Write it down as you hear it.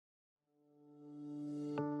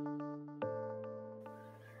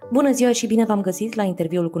Bună ziua și bine v-am găsit la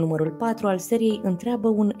interviul cu numărul 4 al seriei Întreabă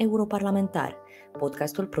un europarlamentar,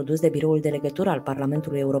 podcastul produs de Biroul de Legătură al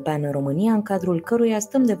Parlamentului European în România, în cadrul căruia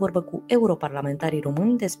stăm de vorbă cu europarlamentarii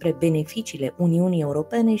români despre beneficiile Uniunii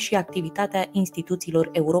Europene și activitatea instituțiilor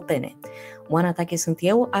europene. Oana Tache sunt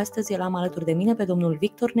eu, astăzi îl am alături de mine pe domnul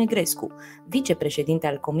Victor Negrescu, vicepreședinte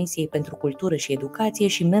al Comisiei pentru Cultură și Educație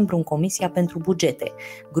și membru în Comisia pentru Bugete,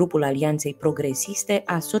 grupul Alianței Progresiste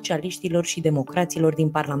a Socialiștilor și Democraților din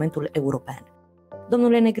Parlamentul European.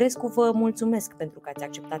 Domnule Negrescu, vă mulțumesc pentru că ați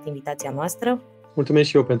acceptat invitația noastră. Mulțumesc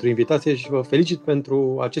și eu pentru invitație și vă felicit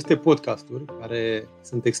pentru aceste podcasturi care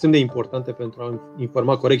sunt extrem de importante pentru a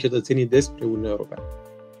informa corect cetățenii despre Uniunea Europeană.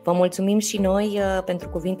 Vă mulțumim și noi pentru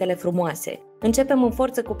cuvintele frumoase. Începem în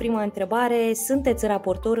forță cu prima întrebare. Sunteți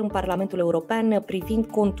raportor în Parlamentul European privind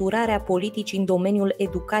conturarea politicii în domeniul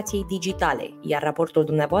educației digitale, iar raportul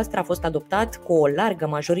dumneavoastră a fost adoptat cu o largă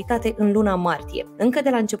majoritate în luna martie. Încă de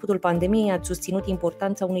la începutul pandemiei ați susținut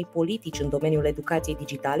importanța unei politici în domeniul educației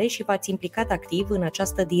digitale și v-ați implicat activ în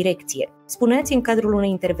această direcție. Spuneați în cadrul unei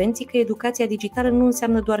intervenții că educația digitală nu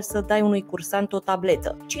înseamnă doar să dai unui cursant o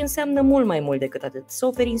tabletă, ci înseamnă mult mai mult decât atât, să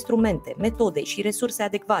oferi instrumente, metode și resurse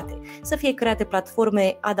adecvate, să fie create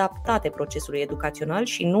platforme adaptate procesului educațional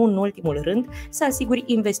și, nu în ultimul rând, să asiguri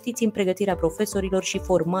investiții în pregătirea profesorilor și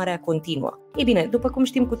formarea continuă. Ei bine, după cum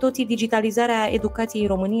știm cu toții, digitalizarea educației în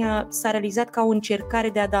România s-a realizat ca o încercare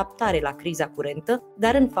de adaptare la criza curentă,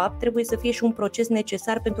 dar în fapt trebuie să fie și un proces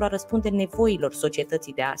necesar pentru a răspunde nevoilor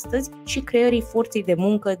societății de astăzi și creării forței de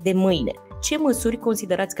muncă de mâine. Ce măsuri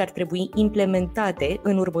considerați că ar trebui implementate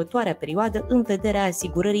în următoarea perioadă în vederea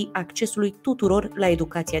asigurării accesului tuturor la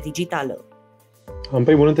educația digitală? În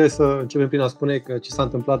primul rând trebuie să începem prin a spune că ce s-a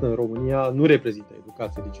întâmplat în România nu reprezintă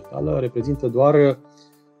educație digitală, reprezintă doar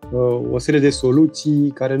o serie de soluții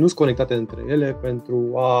care nu sunt conectate între ele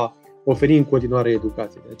pentru a oferi în continuare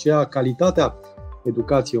educație. De aceea, calitatea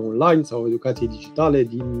educației online sau educației digitale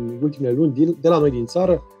din ultimele luni de la noi din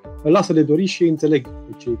țară lasă de dorit și înțeleg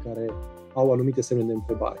pe cei care au anumite semne de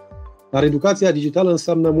întrebare. Dar educația digitală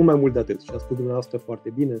înseamnă mult mai mult de atât. Și a spus dumneavoastră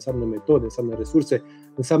foarte bine, înseamnă metode, înseamnă resurse,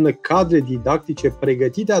 înseamnă cadre didactice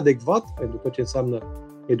pregătite adecvat pentru tot ce înseamnă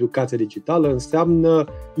educația digitală, înseamnă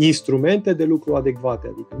instrumente de lucru adecvate.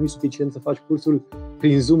 Adică nu e suficient să faci cursul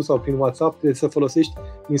prin Zoom sau prin WhatsApp, trebuie să folosești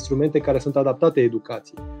instrumente care sunt adaptate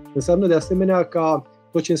educației. Înseamnă de asemenea ca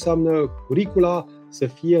tot ce înseamnă curicula să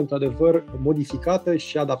fie într-adevăr modificată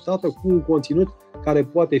și adaptată cu un conținut care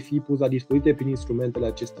poate fi pus la dispoziție prin instrumentele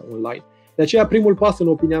acestea online. De aceea, primul pas, în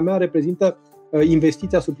opinia mea, reprezintă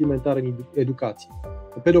investiția suplimentară în educație.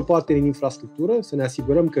 Pe de o parte, în infrastructură, să ne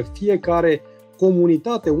asigurăm că fiecare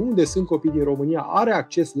comunitate unde sunt copii din România are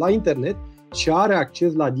acces la internet și are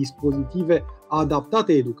acces la dispozitive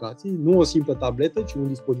adaptate educației, nu o simplă tabletă, ci un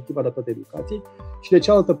dispozitiv adaptat educației. Și de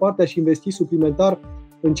cealaltă parte, aș investi suplimentar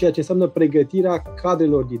în ceea ce înseamnă pregătirea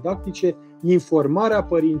cadrelor didactice, informarea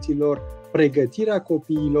părinților, pregătirea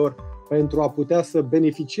copiilor pentru a putea să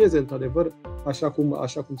beneficieze, într-adevăr, așa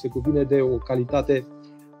cum se cuvine, de o calitate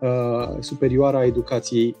superioară a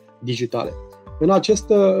educației digitale.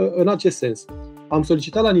 În acest sens, am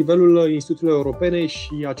solicitat la nivelul instituțiilor europene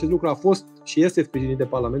și acest lucru a fost și este sprijinit de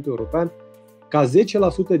Parlamentul European ca 10%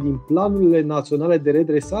 din planurile naționale de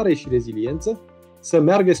redresare și reziliență să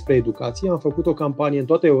meargă spre educație. Am făcut o campanie în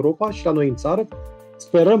toată Europa și la noi în țară.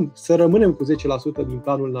 Sperăm să rămânem cu 10% din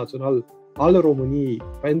planul național al României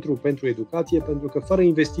pentru educație, pentru că fără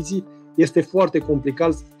investiții este foarte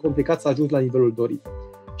complicat să ajungi la nivelul dorit.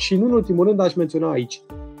 Și nu în ultimul rând aș menționa aici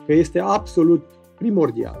că este absolut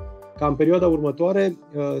primordial ca în perioada următoare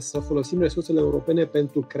să folosim resursele europene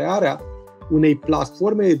pentru crearea unei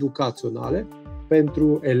platforme educaționale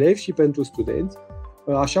pentru elevi și pentru studenți.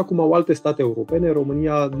 Așa cum au alte state europene,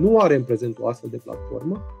 România nu are în prezent o astfel de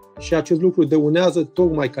platformă și acest lucru dăunează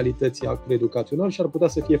tocmai calității actului educațional și ar putea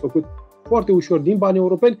să fie făcut foarte ușor din bani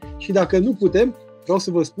europeni și dacă nu putem, vreau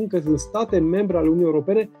să vă spun că sunt state membre ale Uniunii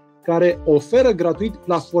Europene care oferă gratuit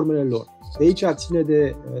platformele lor. De aici ține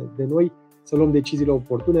de noi să luăm deciziile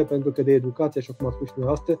oportune, pentru că de educație, așa cum a spus și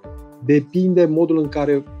dumneavoastră, depinde modul în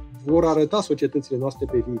care vor arăta societățile noastre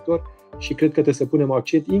pe viitor și cred că trebuie să punem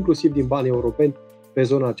accent, inclusiv din bani europeni, pe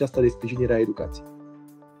zona aceasta de sprijinire a educației.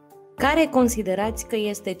 Care considerați că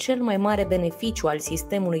este cel mai mare beneficiu al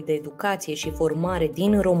sistemului de educație și formare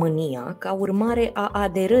din România ca urmare a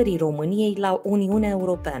aderării României la Uniunea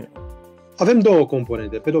Europeană? Avem două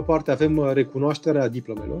componente. Pe de o parte avem recunoașterea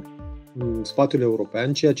diplomelor în spațiul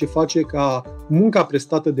european, ceea ce face ca munca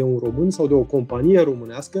prestată de un român sau de o companie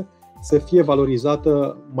românească să fie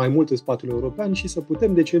valorizată mai mult în spațiul european și să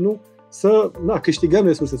putem, de ce nu, să câștigăm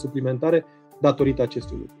resurse suplimentare datorită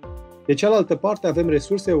acestui lucru. De cealaltă parte avem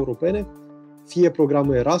resurse europene, fie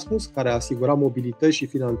programul Erasmus, care asigura mobilități și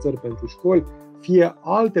finanțări pentru școli, fie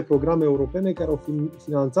alte programe europene care au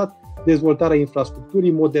finanțat dezvoltarea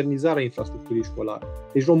infrastructurii, modernizarea infrastructurii școlare.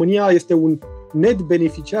 Deci România este un net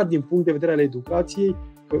beneficiar din punct de vedere al educației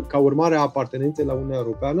ca urmare a apartenenței la Uniunea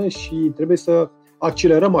Europeană și trebuie să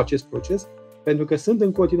accelerăm acest proces pentru că sunt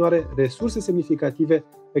în continuare resurse semnificative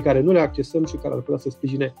pe care nu le accesăm și care ar putea să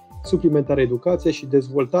sprijine suplimentarea educației și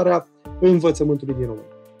dezvoltarea învățământului din România.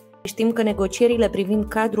 Știm că negocierile privind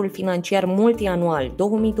cadrul financiar multianual 2021-2027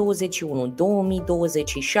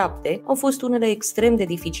 au fost unele extrem de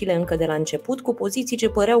dificile încă de la început, cu poziții ce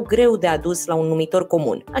păreau greu de adus la un numitor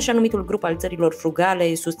comun. Așa numitul grup al țărilor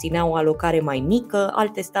frugale susțineau o alocare mai mică,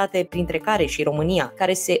 alte state, printre care și România,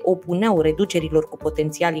 care se opuneau reducerilor cu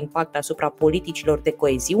potențial impact asupra politicilor de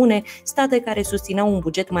coeziune, state care susțineau un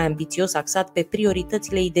buget mai ambițios axat pe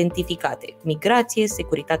prioritățile identificate: migrație,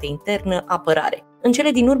 securitate internă, apărare. În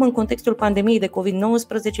cele din urmă, în contextul pandemiei de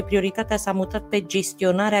COVID-19, prioritatea s-a mutat pe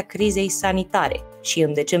gestionarea crizei sanitare și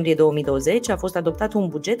în decembrie 2020 a fost adoptat un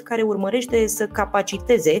buget care urmărește să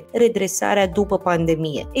capaciteze redresarea după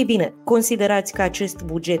pandemie. Ei bine, considerați că acest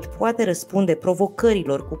buget poate răspunde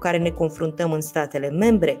provocărilor cu care ne confruntăm în statele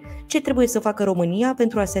membre? Ce trebuie să facă România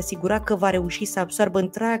pentru a se asigura că va reuși să absoarbă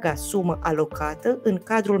întreaga sumă alocată în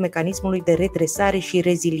cadrul mecanismului de redresare și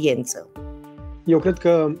reziliență? Eu cred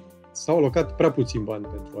că s-au alocat prea puțin bani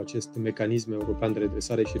pentru acest mecanism european de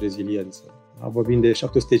redresare și reziliență. Vorbim de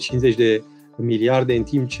 750 de miliarde, în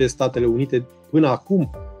timp ce Statele Unite până acum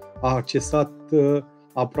a accesat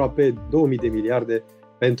aproape 2000 de miliarde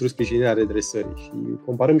pentru sprijinirea redresării. Și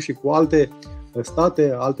comparăm și cu alte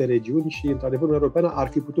state, alte regiuni și, într-adevăr, Uniunea Europeană ar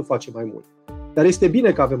fi putut face mai mult. Dar este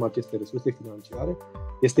bine că avem aceste resurse financiare.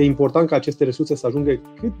 Este important ca aceste resurse să ajungă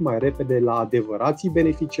cât mai repede la adevărații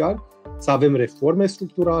beneficiari, să avem reforme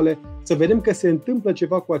structurale, să vedem că se întâmplă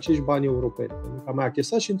ceva cu acești bani europeni. Pentru că am mai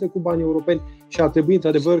accesat și în trecut bani europeni și ar trebui,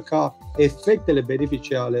 într-adevăr, ca efectele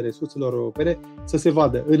benefice ale resurselor europene să se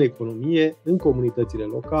vadă în economie, în comunitățile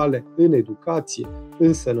locale, în educație,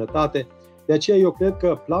 în sănătate. De aceea eu cred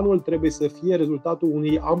că planul trebuie să fie rezultatul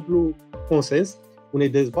unui amplu consens, unei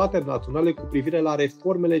dezbateri naționale cu privire la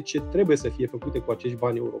reformele ce trebuie să fie făcute cu acești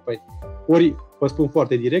bani europeni. Ori, vă spun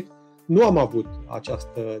foarte direct, nu am avut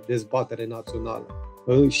această dezbatere națională.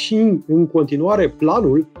 Și în continuare,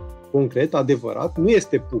 planul concret, adevărat, nu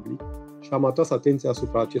este public și am atras atenția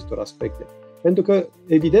asupra acestor aspecte. Pentru că,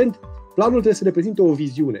 evident, planul trebuie să reprezinte o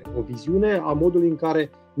viziune a modului în care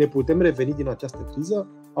ne putem reveni din această criză,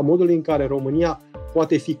 a modului în care România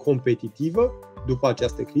poate fi competitivă după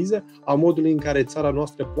această criză, a modului în care țara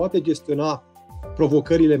noastră poate gestiona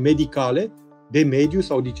provocările medicale, de mediu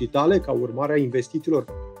sau digitale, ca urmare a investițiilor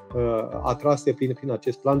atrase prin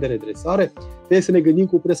acest plan de redresare. Trebuie să ne gândim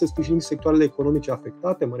cum putem să sprijinim sectoarele economice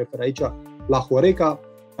afectate, mă refer aici la Horeca,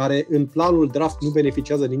 care în planul draft nu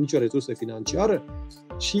beneficiază de nicio resursă financiară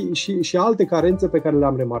și alte carențe pe care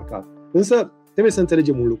le-am remarcat. Însă trebuie să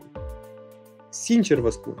înțelegem un lucru. Sincer vă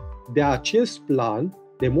spun, de acest plan,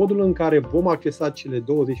 de modul în care vom accesa cele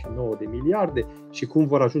 29 de miliarde și cum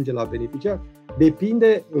vor ajunge la beneficiari,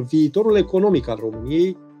 depinde viitorul economic al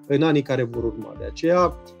României în anii care vor urma. De aceea,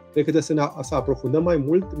 cred că trebuie să aprofundăm mai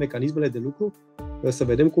mult mecanismele de lucru, să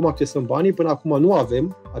vedem cum accesăm banii. Până acum nu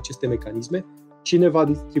avem aceste mecanisme. Cine va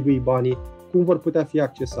distribui banii, cum vor putea fi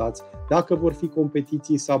accesați, dacă vor fi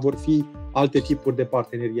competiții sau vor fi alte tipuri de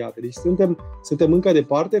parteneriate. Deci suntem încă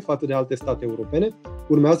departe față de alte state europene.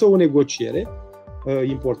 Urmează o negociere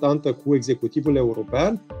importantă cu executivul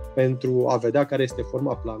european pentru a vedea care este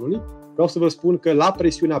forma planului. Vreau să vă spun că la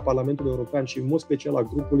presiunea Parlamentului European și în mod special a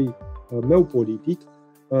grupului meu politic,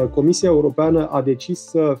 Comisia Europeană a decis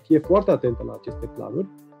să fie foarte atentă la aceste planuri.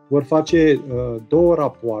 Vor face 2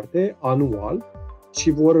 rapoarte anual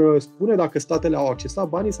și vor spune dacă statele au accesat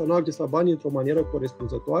banii sau nu au accesat banii într-o manieră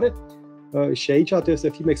corespunzătoare și aici trebuie să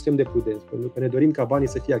fim extrem de prudenți, pentru că ne dorim ca banii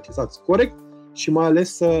să fie accesați corect și mai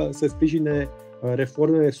ales să sprijine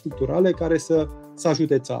reformele structurale care să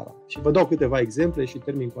ajute țara. Și vă dau câteva exemple și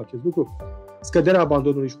termin cu acest lucru. Scăderea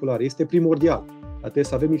abandonului școlar este primordial. Trebuie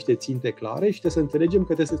să avem niște ținte clare și trebuie să înțelegem că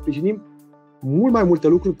trebuie să sprijinim mult mai multe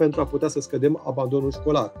lucruri pentru a putea să scădem abandonul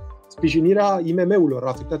școlar. Sprijinirea IMM-urilor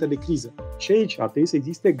afectate de criză. Și aici ar trebui să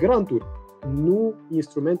existe granturi, nu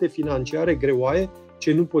instrumente financiare greoaie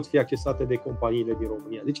ce nu pot fi accesate de companiile din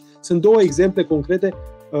România. Deci sunt 2 exemple concrete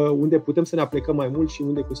unde putem să ne aplecăm mai mult și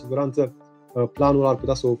unde cu siguranță planul ar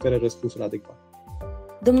putea să ofere răspunsuri adecvate.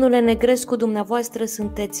 Domnule Negrescu, dumneavoastră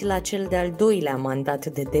sunteți la cel de-al doilea mandat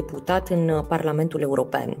de deputat în Parlamentul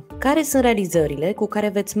European. Care sunt realizările cu care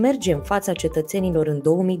veți merge în fața cetățenilor în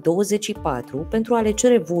 2024 pentru a le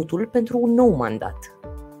cere votul pentru un nou mandat?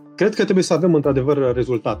 Cred că trebuie să avem într-adevăr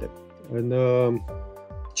rezultate. În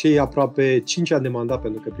cei aproape 5 ani de mandat,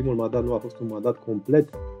 pentru că primul mandat nu a fost un mandat complet,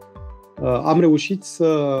 am reușit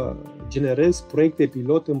să generez proiecte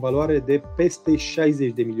pilot în valoare de peste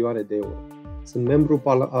 60 de milioane de euro. Sunt membru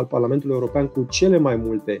al Parlamentului European cu cele mai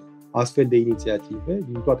multe astfel de inițiative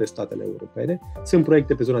din toate statele europene. Sunt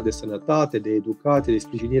proiecte pe zona de sănătate, de educație, de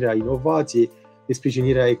sprijinire a inovației, de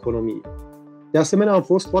sprijinire a economiei. De asemenea, am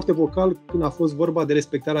fost foarte vocal când a fost vorba de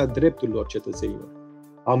respectarea drepturilor cetățenilor.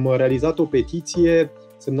 Am realizat o petiție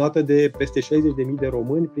semnată de peste 60.000 de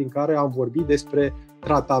români prin care am vorbit despre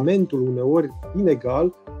tratamentul uneori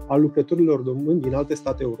inegal al lucrătorilor români din alte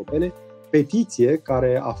state europene, petiție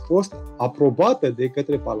care a fost aprobată de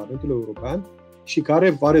către Parlamentul European și care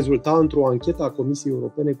va rezulta într-o anchetă a Comisiei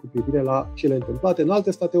Europene cu privire la cele întâmplate în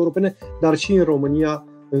alte state europene, dar și în România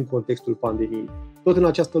în contextul pandemiei. Tot în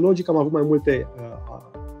această logică am avut mai multe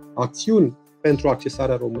acțiuni pentru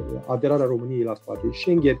aderarea României la spațiul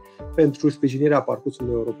Schengen, pentru sprijinirea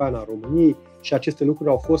parcursului european a României și aceste lucruri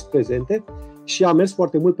au fost prezente și am mers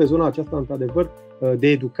foarte mult pe zona aceasta, într-adevăr, de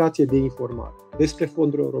educație, de informare, despre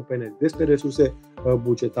fonduri europene, despre resurse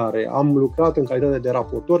bugetare. Am lucrat în calitate de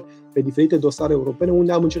raportor pe diferite dosare europene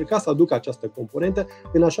unde am încercat să aduc această componentă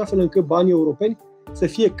în așa fel încât banii europeni să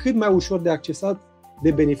fie cât mai ușor de accesat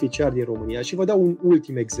de beneficiari din România. Și vă dau un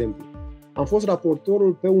ultim exemplu. Am fost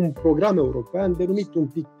raportorul pe un program european denumit un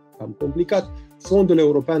pic cam complicat, Fondul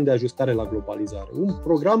European de Ajustare la Globalizare, un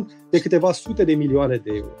program de câteva sute de milioane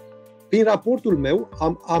de euro. Prin raportul meu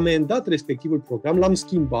am amendat respectivul program,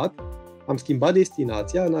 am schimbat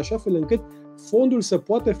destinația în așa fel încât fondul să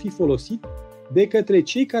poată fi folosit de către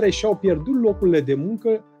cei care și-au pierdut locurile de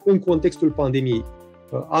muncă în contextul pandemiei.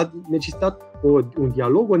 A necesitat un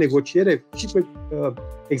dialog, o negociere și cu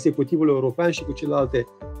executivul european și cu celelalte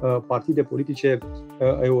partide politice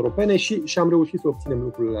europene și am reușit să obținem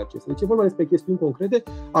lucrurile acestea. Deci e vorba despre chestiuni concrete.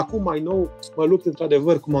 Acum, mai nou, mă lupt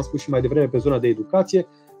într-adevăr, cum am spus și mai devreme, pe zona de educație,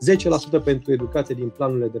 10% pentru educație din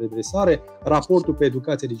planurile de redresare, raportul pe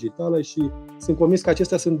educație digitală și sunt convins că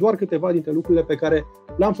acestea sunt doar câteva dintre lucrurile pe care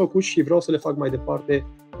le-am făcut și vreau să le fac mai departe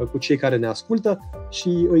cu cei care ne ascultă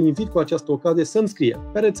și îi invit cu această ocazie să-mi scrie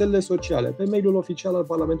pe rețelele sociale, pe mail-ul oficial al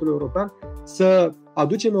Parlamentului European, să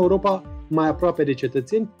aducem Europa mai aproape de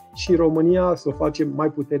cetățeni și România să o facem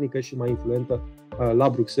mai puternică și mai influentă la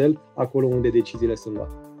Bruxelles, acolo unde deciziile sunt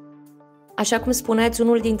luate. Așa cum spuneați,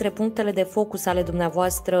 unul dintre punctele de focus ale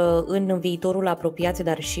dumneavoastră în viitorul apropiat,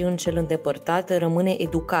 dar și în cel îndepărtat, rămâne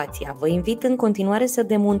educația. Vă invit în continuare să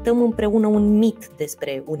demontăm împreună un mit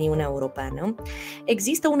despre Uniunea Europeană.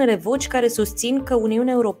 Există unele voci care susțin că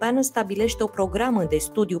Uniunea Europeană stabilește o programă de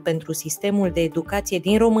studiu pentru sistemul de educație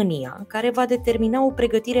din România, care va determina o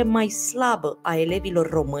pregătire mai slabă a elevilor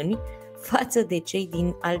români față de cei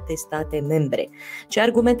din alte state membre. Ce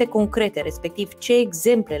argumente concrete, respectiv ce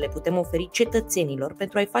exemple le putem oferi cetățenilor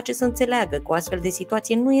pentru a-i face să înțeleagă că o astfel de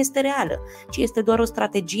situație nu este reală, ci este doar o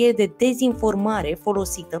strategie de dezinformare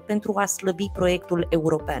folosită pentru a slăbi proiectul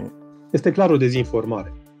european? Este clar o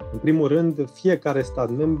dezinformare. În primul rând, fiecare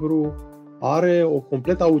stat membru are o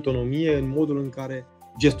completă autonomie în modul în care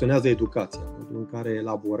gestionează educația, în modul în care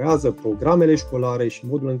elaborează programele școlare și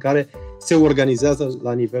modul în care se organizează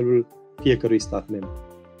la nivelul fiecărui stat membru.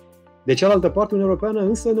 De cealaltă parte, Uniunea Europeană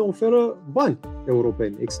însă ne oferă bani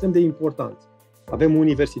europeni, extrem de importanți. Avem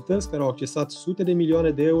universități care au accesat sute de milioane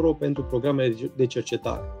de euro pentru programe de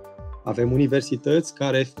cercetare. Avem universități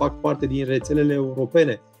care fac parte din rețelele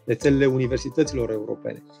europene, rețelele universităților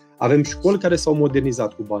europene. Avem școli care s-au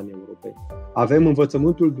modernizat cu bani europeni. Avem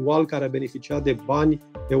învățământul dual care a beneficiat de bani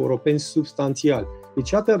europeni substanțiali. Deci,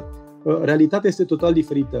 iată, realitatea este total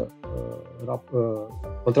diferită.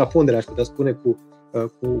 Contraponderea, aș putea spune,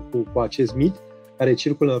 cu acest mit care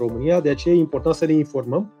circulă în România. De aceea e important să ne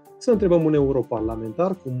informăm, să întrebăm un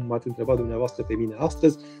europarlamentar, cum m-ați întrebat dumneavoastră pe mine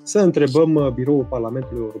astăzi, să întrebăm Biroul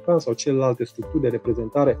Parlamentului European sau celelalte structuri de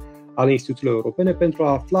reprezentare ale instituțiilor europene pentru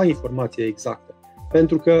a afla informația exactă.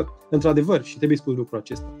 Pentru că, într-adevăr, și trebuie spus lucrul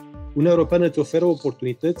acesta, Uniunea Europeană îți oferă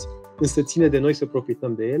oportunități, însă ține de noi să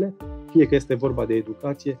profităm de ele, fie că este vorba de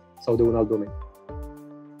educație sau de un alt domeniu.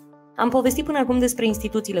 Am povestit până acum despre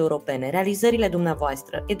instituțiile europene, realizările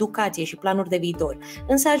dumneavoastră, educație și planuri de viitor,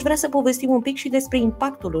 însă aș vrea să povestim un pic și despre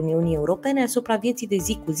impactul Uniunii Europene asupra vieții de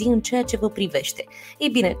zi cu zi în ceea ce vă privește. Ei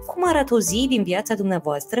bine, cum arată o zi din viața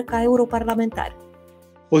dumneavoastră ca europarlamentar?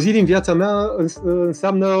 O zi din viața mea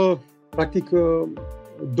înseamnă, practic,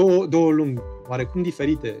 două lumi oarecum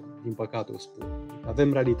diferite, din păcate o spun.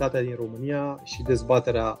 Avem realitatea din România și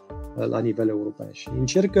dezbaterea la nivel european și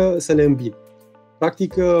încercă să le îmbin.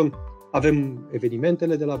 Practic, avem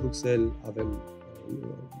evenimentele de la Bruxelles, avem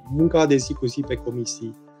munca de zi cu zi pe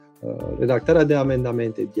comisii, redactarea de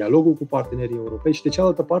amendamente, dialogul cu partenerii europeni și de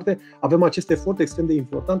cealaltă parte avem acest efort extrem de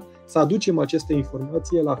important să aducem aceste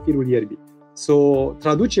informații la firul ierbii, să o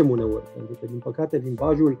traducem uneori, pentru că din păcate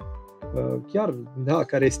limbajul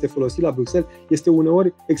care este folosit la Bruxelles este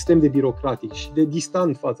uneori extrem de birocratic și de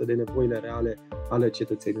distant față de nevoile reale ale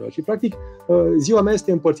cetățenilor. Și practic ziua mea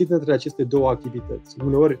este împărțită între aceste două activități,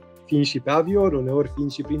 uneori fiind și pe avion, uneori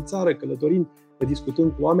fiind și prin țară, călătorind,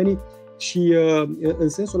 discutând cu oamenii. Și în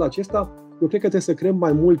sensul acesta, eu cred că trebuie să creăm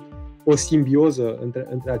mai mult o simbioză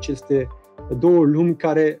între aceste două lumi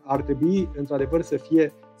care ar trebui, într-adevăr,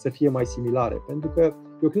 să fie mai similare. Pentru că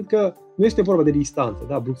eu cred că nu este vorba de distanță.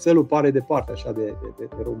 Da? Bruxelles pare departe așa de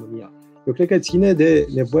România. Eu cred că ține de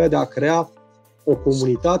nevoia de a crea o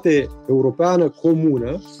comunitate europeană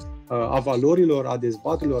comună a valorilor, a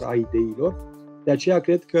dezbaterilor, a ideilor. De aceea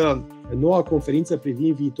cred că noua conferință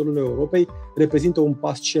privind viitorul Europei reprezintă un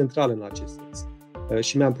pas central în acest sens.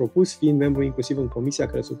 Și mi-am propus, fiind membru inclusiv în comisia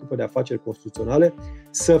care se ocupă de afaceri constituționale,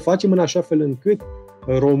 să facem în așa fel încât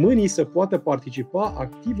românii să poată participa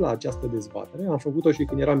activ la această dezbatere. Am făcut-o și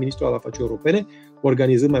când eram ministru al afacerilor europene,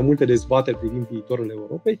 organizând mai multe dezbateri privind viitorul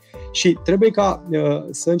Europei și trebuie ca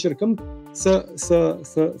să încercăm să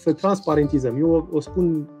transparentizăm. Eu o spun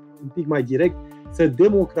un pic mai direct, să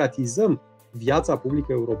democratizăm viața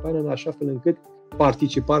publică europeană în așa fel încât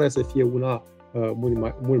participarea să fie una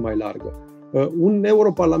mult mai largă. Un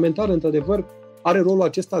europarlamentar, într-adevăr, are rolul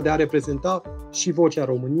acesta de a reprezenta și vocea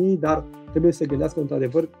României, dar trebuie să gândească,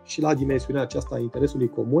 într-adevăr, și la dimensiunea aceasta a interesului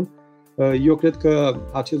comun. Eu cred că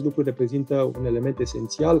acest lucru reprezintă un element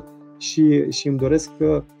esențial și îmi doresc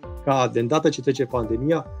ca, de îndată ce trece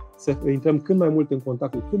pandemia, să intrăm cât mai mult în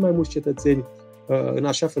contact cu cât mai mulți cetățeni, în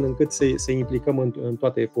așa fel încât să implicăm în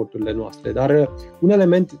toate eforturile noastre. Dar un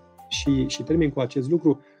element, și termin cu acest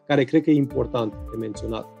lucru, care cred că e important de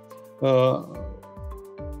menționat.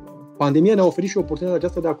 Pandemia ne-a oferit și oportunitatea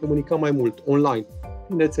aceasta de a comunica mai mult, online,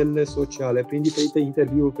 prin rețelele sociale, prin diferite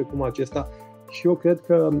interviuri precum acesta și eu cred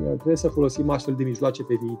că trebuie să folosim astfel de mijloace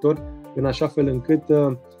pe viitor, în așa fel încât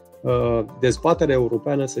dezbaterea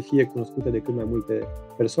europeană să fie cunoscută de cât mai multe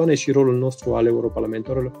persoane și rolul nostru al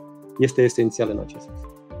europarlamentarilor este esențial în acest sens.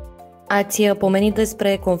 Ați pomenit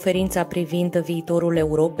despre conferința privind viitorul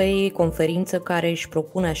Europei, conferință care își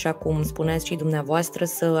propune, așa cum spuneați și dumneavoastră,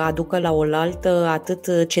 să aducă la oaltă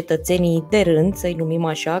atât cetățenii de rând, să-i numim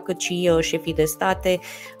așa, cât și șefii de state,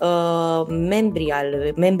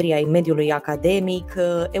 membrii ai mediului academic,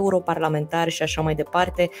 europarlamentari și așa mai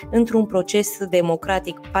departe, într-un proces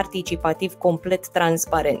democratic, participativ, complet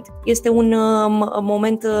transparent. Este un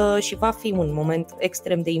moment și va fi un moment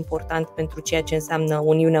extrem de important pentru ceea ce înseamnă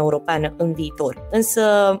Uniunea Europeană în viitor. Însă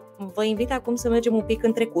vă invit acum să mergem un pic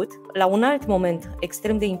în trecut, la un alt moment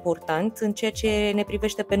extrem de important în ceea ce ne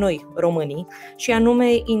privește pe noi, românii, și anume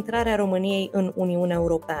intrarea României în Uniunea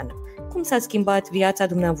Europeană. Cum s-a schimbat viața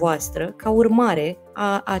dumneavoastră ca urmare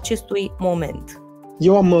a acestui moment?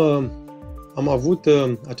 Eu am avut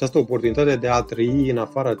această oportunitate de a trăi în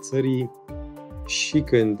afara țării și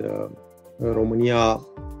când România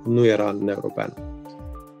nu era în Uniunea Europeană.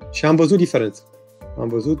 Și am văzut diferență. Am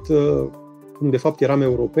văzut cum de fapt eram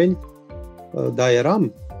europeni, dar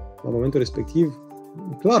eram, la momentul respectiv,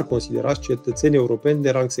 clar considerați cetățeni europeni de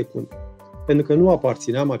rang secund, pentru că nu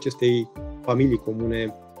aparțineam acestei familii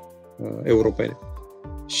comune europene.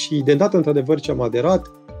 Și de îndată, într-adevăr, ce am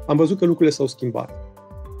aderat, am văzut că lucrurile s-au schimbat.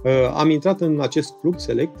 Am intrat în acest club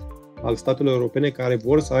select al statelor europene care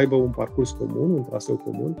vor să aibă un parcurs comun, un traseu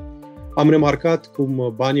comun. Am remarcat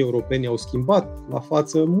cum banii europeni au schimbat la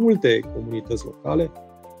față multe comunități locale.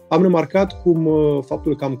 Am remarcat cum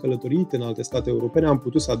faptul că am călătorit în alte state europene am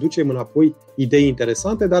putut să aducem înapoi idei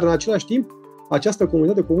interesante, dar în același timp această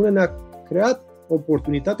comunitate comună ne-a creat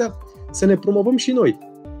oportunitatea să ne promovăm și noi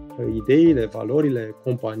ideile, valorile,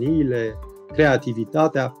 companiile,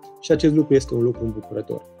 creativitatea și acest lucru este un lucru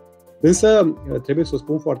îmbucurător. Însă, trebuie să o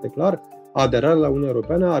spun foarte clar, aderarea la Uniunea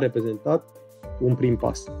Europeană a reprezentat un prim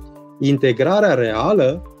pas. Integrarea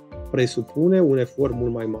reală presupune un efort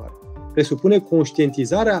mult mai mare. Presupune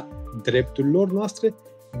conștientizarea drepturilor noastre,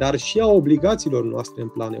 dar și a obligațiilor noastre în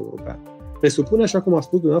plan european. Presupune, așa cum a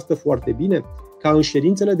spus dumneavoastră foarte bine, ca în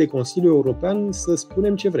ședințele de Consiliu European să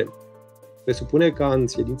spunem ce vrem. Presupune ca în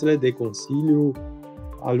ședințele de Consiliu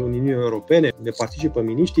al Uniunii Europene, unde participă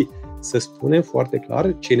miniștrii, să spunem foarte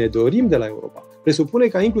clar ce ne dorim de la Europa. Presupune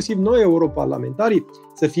ca inclusiv noi, europarlamentarii,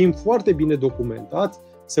 să fim foarte bine documentați,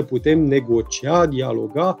 să putem negocia,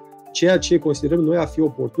 dialoga ceea ce considerăm noi a fi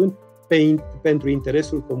oportun pentru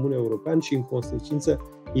interesul comun european și, în consecință,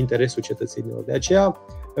 interesul cetățenilor. De aceea,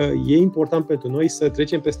 e important pentru noi să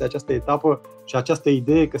trecem peste această etapă și această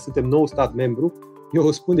idee că suntem nou stat membru. Eu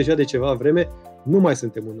o spun deja de ceva vreme, nu mai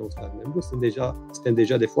suntem un nou stat membru, suntem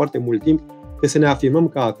deja de foarte mult timp, că să ne afirmăm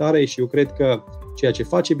ca atare și eu cred că ceea ce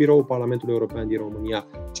face Biroul Parlamentului European din România,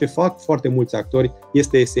 ce fac foarte mulți actori,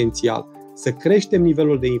 este esențial. Să creștem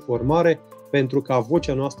nivelul de informare pentru ca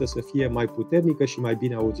vocea noastră să fie mai puternică și mai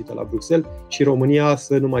bine auzită la Bruxelles și România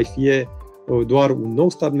să nu mai fie doar un nou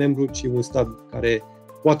stat membru, ci un stat care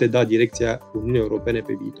poate da direcția Uniunii Europene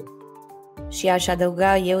pe viitor. Și aș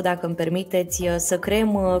adăuga eu, dacă îmi permiteți, să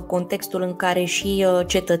creăm contextul în care și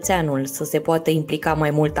cetățeanul să se poată implica mai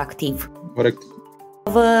mult activ. Corect.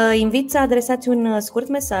 Vă invit să adresați un scurt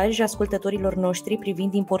mesaj ascultătorilor noștri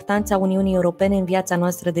privind importanța Uniunii Europene în viața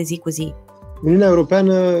noastră de zi cu zi. Uniunea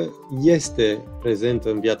Europeană este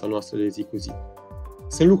prezentă în viața noastră de zi cu zi.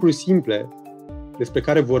 Sunt lucruri simple despre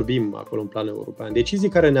care vorbim acolo în plan european, decizii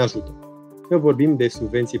care ne ajută. Că vorbim de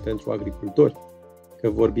subvenții pentru agricultori, că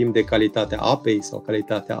vorbim de calitatea apei sau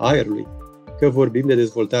calitatea aerului, că vorbim de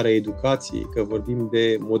dezvoltarea educației, că vorbim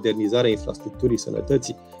de modernizarea infrastructurii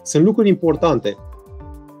sănătății. Sunt lucruri importante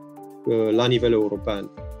la nivel european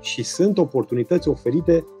și sunt oportunități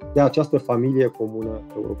oferite de această familie comună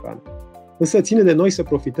europeană. Însă ține de noi să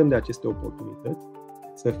profităm de aceste oportunități,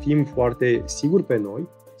 să fim foarte siguri pe noi,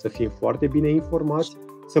 să fim foarte bine informați,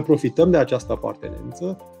 să profităm de această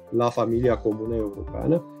apartenență la familia comună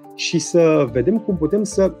europeană și să vedem cum putem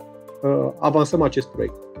să avansăm acest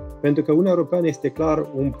proiect. Pentru că Uniunea Europeană este clar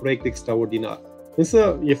un proiect extraordinar.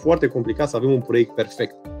 Însă e foarte complicat să avem un proiect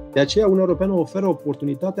perfect. De aceea Uniunea Europeană oferă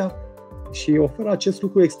oportunitatea și oferă acest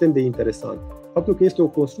lucru extrem de interesant. Faptul că este o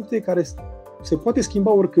construcție care se poate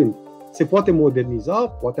schimba oricând. Se poate moderniza,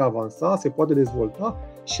 poate avansa, se poate dezvolta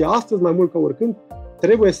și astăzi, mai mult ca oricând,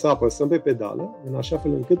 trebuie să apăsăm pe pedală în așa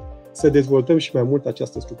fel încât să dezvoltăm și mai mult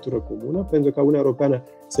această structură comună, pentru ca Uniunea Europeană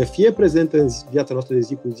să fie prezentă în viața noastră de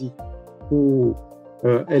zi cu zi cu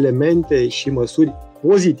elemente și măsuri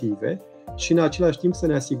pozitive și în același timp să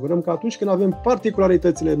ne asigurăm că atunci când avem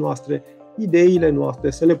particularitățile noastre, ideile noastre,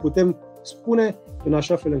 să le putem spune în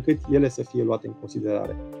așa fel încât ele să fie luate în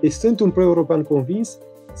considerare. Deci sunt un pro-european convins,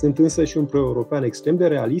 sunt însă și un pro-european extrem de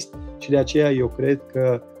realist și de aceea eu cred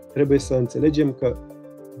că trebuie să înțelegem că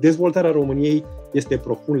dezvoltarea României este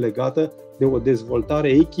profund legată de o dezvoltare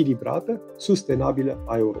echilibrată, sustenabilă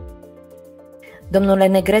a Europei. Domnule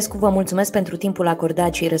Negrescu, vă mulțumesc pentru timpul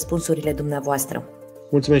acordat și răspunsurile dumneavoastră.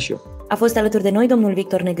 Mulțumesc și eu. A fost alături de noi domnul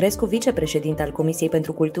Victor Negrescu, vicepreședinte al Comisiei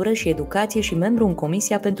pentru Cultură și Educație și membru în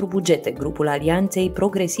Comisia pentru Bugete, grupul Alianței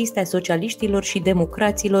Progresiste a Socialiștilor și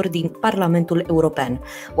Democraților din Parlamentul European.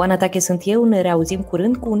 Oana Tache sunt eu, ne reauzim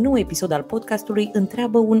curând cu un nou episod al podcastului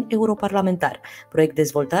Întreabă un europarlamentar, proiect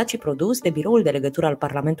dezvoltat și produs de Biroul de Legătură al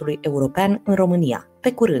Parlamentului European în România.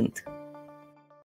 Pe curând!